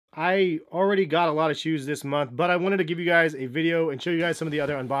I already got a lot of shoes this month, but I wanted to give you guys a video and show you guys some of the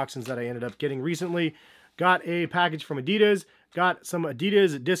other unboxings that I ended up getting recently. Got a package from Adidas, got some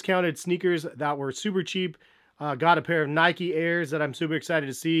Adidas discounted sneakers that were super cheap, got a pair of Nike Airs that I'm super excited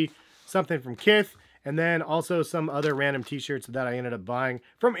to see, something from Kith, and then also some other random t-shirts that I ended up buying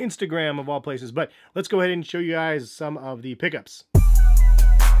from Instagram of all places. But let's go ahead and show you guys some of the pickups.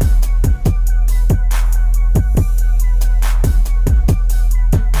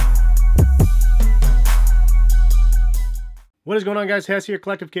 What is going on, guys? Hess here,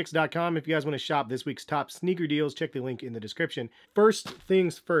 CollectiveKicks.com. If you guys want to shop this week's top sneaker deals, check the link in the description. First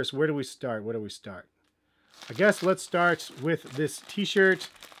things first, where do we start? I guess let's start with this t-shirt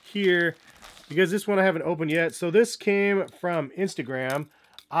here, because this one I haven't opened yet. So this came from Instagram.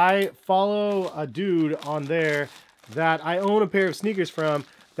 I follow a dude on there that I own a pair of sneakers from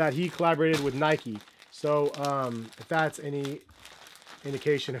that he collaborated with Nike. So if that's any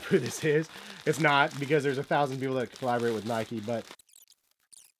indication of who this is, it's not, because there's 1,000 people that collaborate with Nike. But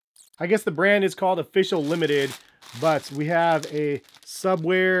I guess the brand is called Official Limited. But we have a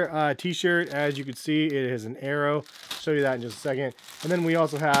Subwear t-shirt. As you can see, it is an arrow. I'll show you that in just a second. And then we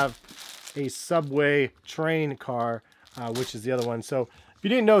also have a Subway train car, which is the other one. So if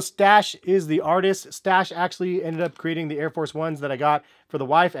you didn't know, Stash is the artist. Stash actually ended up creating the Air Force Ones that I got for the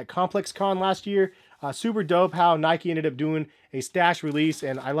wife at Complex Con last year. Super dope how Nike ended up doing a Stash release,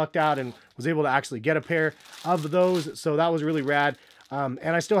 and I lucked out and was able to actually get a pair of those. So that was really rad. And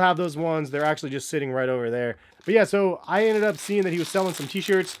I still have those ones. They're actually just sitting right over there. But yeah, so I ended up seeing that he was selling some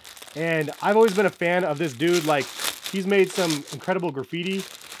t-shirts, and I've always been a fan of this dude. Like, he's made some incredible graffiti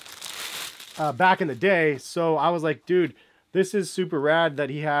back in the day. So I was like, dude, this is super rad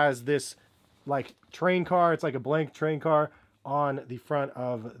that he has this like train car. It's like a blank train car on the front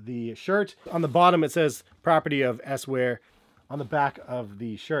of the shirt. On the bottom, it says property of S-Wear on the back of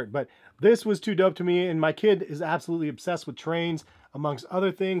the shirt. But this was too dope to me, and my kid is absolutely obsessed with trains, amongst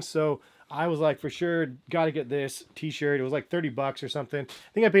other things. So I was like, for sure, got to get this t-shirt. It was like 30 bucks or something.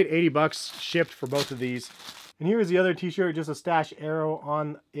 I think I paid 80 bucks shipped for both of these. And here's the other t-shirt, just a Stash arrow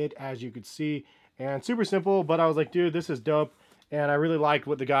on it, as you could see. And super simple, but I was like, dude, this is dope. And I really like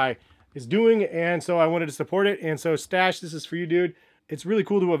what the guy is doing, and so I wanted to support it. And so Stash, this is for you, dude. It's really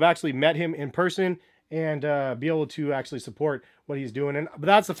cool to have actually met him in person and be able to actually support what he's doing. But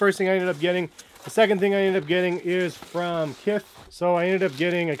that's the first thing I ended up getting. The second thing I ended up getting is from Kith. So I ended up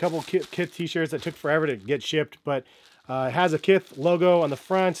getting a couple Kith t-shirts that took forever to get shipped, but it has a Kith logo on the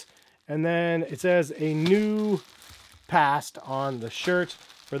front, and then it says a new past on the shirt,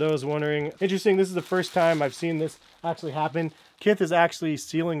 for those wondering. Interesting, this is the first time I've seen this actually happen. Kith is actually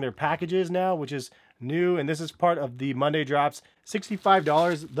sealing their packages now, which is new, and this is part of the Monday drops.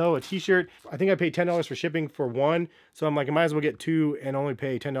 $65 though, a t-shirt. I think I paid $10 for shipping for one, so I'm like, I might as well get two and only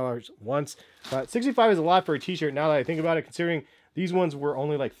pay $10 once. But $65 is a lot for a t-shirt now that I think about it, considering these ones were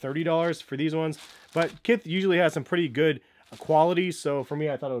only like $30 for these ones. But Kith usually has some pretty good quality, so for me,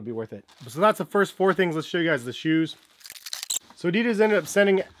 I thought it would be worth it. So that's the first four things. Let's show you guys the shoes. So Adidas ended up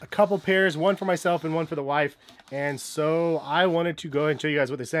sending a couple pairs, one for myself and one for the wife. And so I wanted to go ahead and show you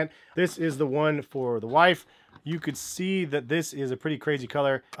guys what they sent. This is the one for the wife. You could see that this is a pretty crazy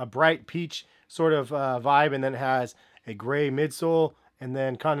color, a bright peach sort of vibe, and then it has a gray midsole and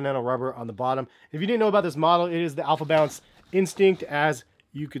then Continental rubber on the bottom. If you didn't know about this model, it is the Alpha Bounce Instinct, as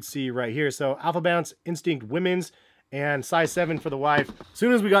you could see right here. So Alpha Bounce Instinct women's and size 7 for the wife. As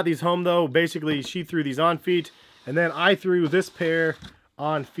soon as we got these home though, basically she threw these on feet, and then I threw this pair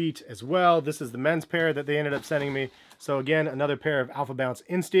on feet as well. This is the men's pair that they ended up sending me. So again, another pair of Alpha Bounce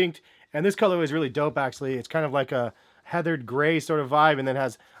Instinct. And this color is really dope, actually. It's kind of like a heathered gray sort of vibe, and then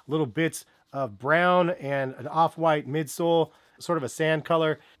has little bits of brown and an off-white midsole, sort of a sand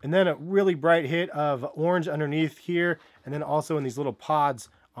color. And then a really bright hit of orange underneath here, and then also in these little pods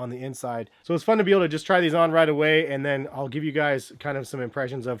on the inside. So it's fun to be able to just try these on right away, and then I'll give you guys kind of some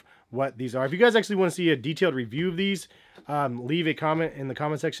impressions of what these are. If you guys actually want to see a detailed review of these, leave a comment in the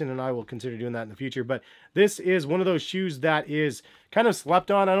comment section, and I will consider doing that in the future. But this is one of those shoes that is kind of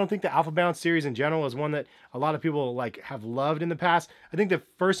slept on. I don't think the Alpha Bounce series in general is one that a lot of people like have loved in the past. I think the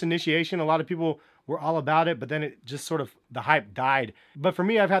first initiation, a lot of people were all about it, but then it just sort of, the hype died. But for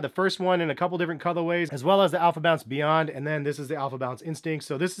me, I've had the first one in a couple different colorways, as well as the Alpha Bounce Beyond, and then this is the Alpha Bounce Instinct.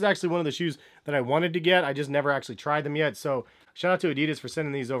 So this is actually one of the shoes that I wanted to get. I just never actually tried them yet. So shout out to Adidas for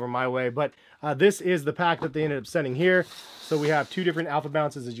sending these over my way. But this is the pack that they ended up sending here. So we have two different Alpha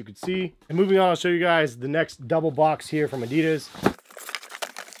Bounces, as you can see. And moving on, I'll show you guys the next double box here from Adidas.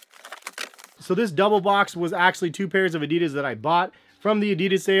 So this double box was actually two pairs of Adidas that I bought from the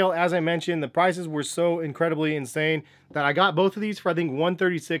Adidas sale. As I mentioned, the prices were so incredibly insane that I got both of these for I think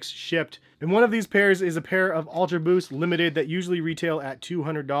 $136 shipped. And one of these pairs is a pair of Ultra Boost Limited that usually retail at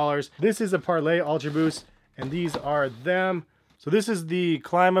 $200. This is a Parlay Ultra Boost, and these are them. So this is the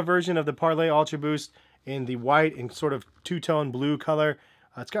Clima version of the Parlay Ultra Boost in the white and sort of two-tone blue color.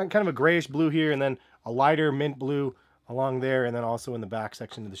 It's got kind of a grayish blue here, and then a lighter mint blue along there, and then also in the back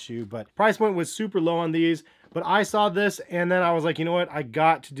section of the shoe. But price point was super low on these, but I saw this and then I was like, you know what, I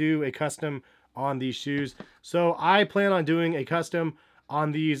got to do a custom on these shoes. So I plan on doing a custom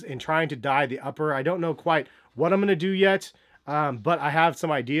on these and trying to dye the upper. I don't know quite what I'm going to do yet, but I have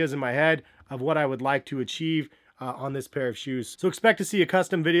some ideas in my head of what I would like to achieve on this pair of shoes. So expect to see a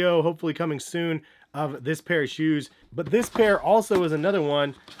custom video hopefully coming soon of this pair of shoes. But this pair also is another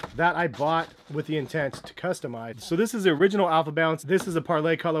one that I bought with the intent to customize. So this is the original Alpha Bounce. This is a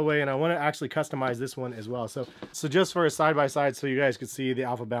Parlay colorway, and I want to actually customize this one as well. So just for a side-by-side so you guys could see the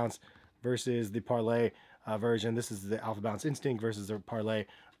Alpha Bounce versus the Parlay version. This is the Alpha Bounce Instinct versus the Parlay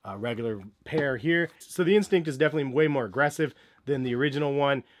regular pair here. So the Instinct is definitely way more aggressive than the original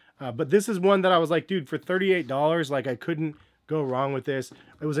one. But this is one that I was like, dude, for $38, like I couldn't go wrong with this.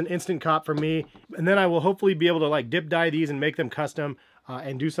 It was an instant cop for me. And then I will hopefully be able to like dip dye these and make them custom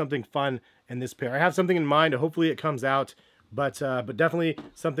and do something fun in this pair. I have something in mind. Hopefully it comes out, but definitely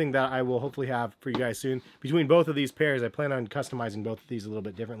something that I will hopefully have for you guys soon. Between both of these pairs, I plan on customizing both of these a little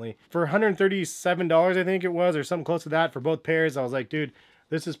bit differently. For $137, I think it was, or something close to that for both pairs, I was like, dude,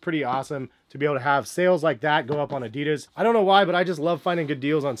 this is pretty awesome to be able to have sales like that go up on Adidas. I don't know why, but I just love finding good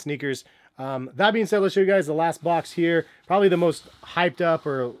deals on sneakers. That being said, let's show you guys the last box here. Probably the most hyped up,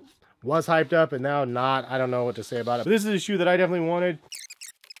 or was hyped up and now not. I don't know what to say about it. But this is a shoe that I definitely wanted.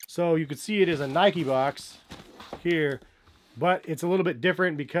 So you could see it is a Nike box here, but it's a little bit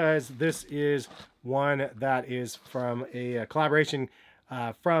different because this is one that is from a collaboration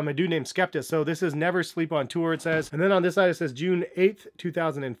from a dude named Skepta. So this is Never Sleep on Tour, it says. And then on this side it says June 8th,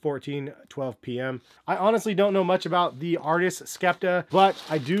 2014, 12 p.m. I honestly don't know much about the artist Skepta, but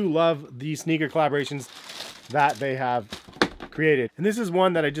I do love the sneaker collaborations that they have created. And this is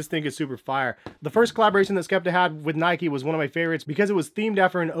one that I just think is super fire. The first collaboration that Skepta had with Nike was one of my favorites because it was themed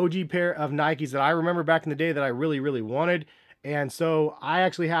after an OG pair of Nikes that I remember back in the day that I really, really wanted. And so I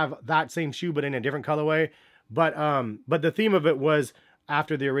actually have that same shoe, but in a different colorway. But the theme of it was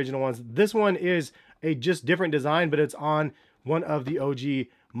after the original ones. This one is a just different design, but it's on one of the OG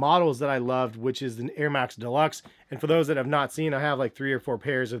models that I loved, which is the Air Max Deluxe. And for those that have not seen, I have like 3 or 4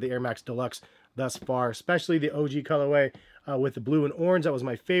 pairs of the Air Max Deluxe thus far, especially the OG colorway with the blue and orange. That was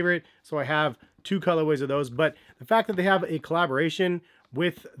my favorite. So I have 2 colorways of those, but the fact that they have a collaboration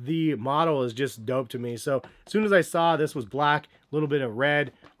with the model is just dope to me. So as soon as I saw this was black, a little bit of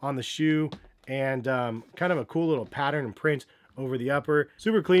red on the shoe, and kind of a cool little pattern and print over the upper.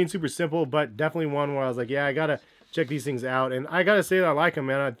 Super clean, super simple, but definitely one where I was like, yeah, I gotta check these things out. And I gotta say that I like them,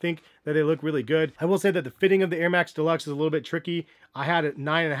 man. I think that they look really good. I will say that the fitting of the Air Max Deluxe is a little bit tricky. I had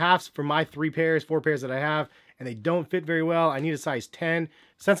 9.5s for my 4 pairs that I have, and they don't fit very well. I need a size 10.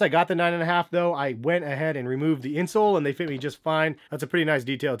 Since I got the 9.5 though, I went ahead and removed the insole and they fit me just fine. That's a pretty nice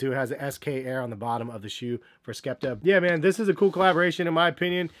detail too. It has the SK Air on the bottom of the shoe for Skepta. Yeah, man, this is a cool collaboration in my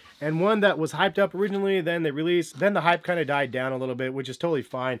opinion, and one that was hyped up originally, then they released, then the hype kind of died down a little bit, which is totally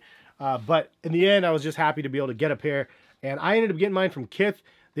fine. But in the end, I was just happy to be able to get a pair, and I ended up getting mine from Kith.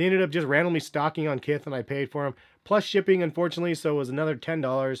 They ended up just randomly stocking on Kith, and I paid for them. Plus shipping, unfortunately, so it was another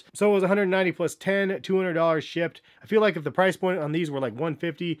 $10. So it was $190 plus $10, $200 shipped. I feel like if the price point on these were like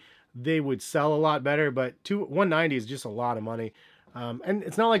 $150, they would sell a lot better, but $190 is just a lot of money. And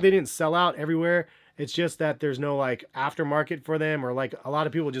it's not like they didn't sell out everywhere. It's just that there's no like aftermarket for them, or like a lot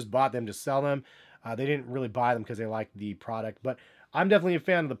of people just bought them to sell them. They didn't really buy them because they liked the product, but I'm definitely a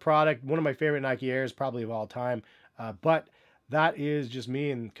fan of the product. One of my favorite Nike Airs probably of all time, but that is just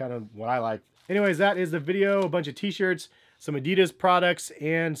me and kind of what I like. Anyways, that is the video. A bunch of t-shirts, some Adidas products,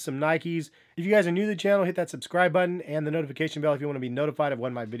 and some Nikes. If you guys are new to the channel, hit that subscribe button and the notification bell if you want to be notified of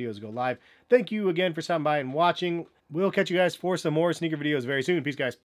when my videos go live. Thank you again for stopping by and watching. We'll catch you guys for some more sneaker videos very soon. Peace, guys.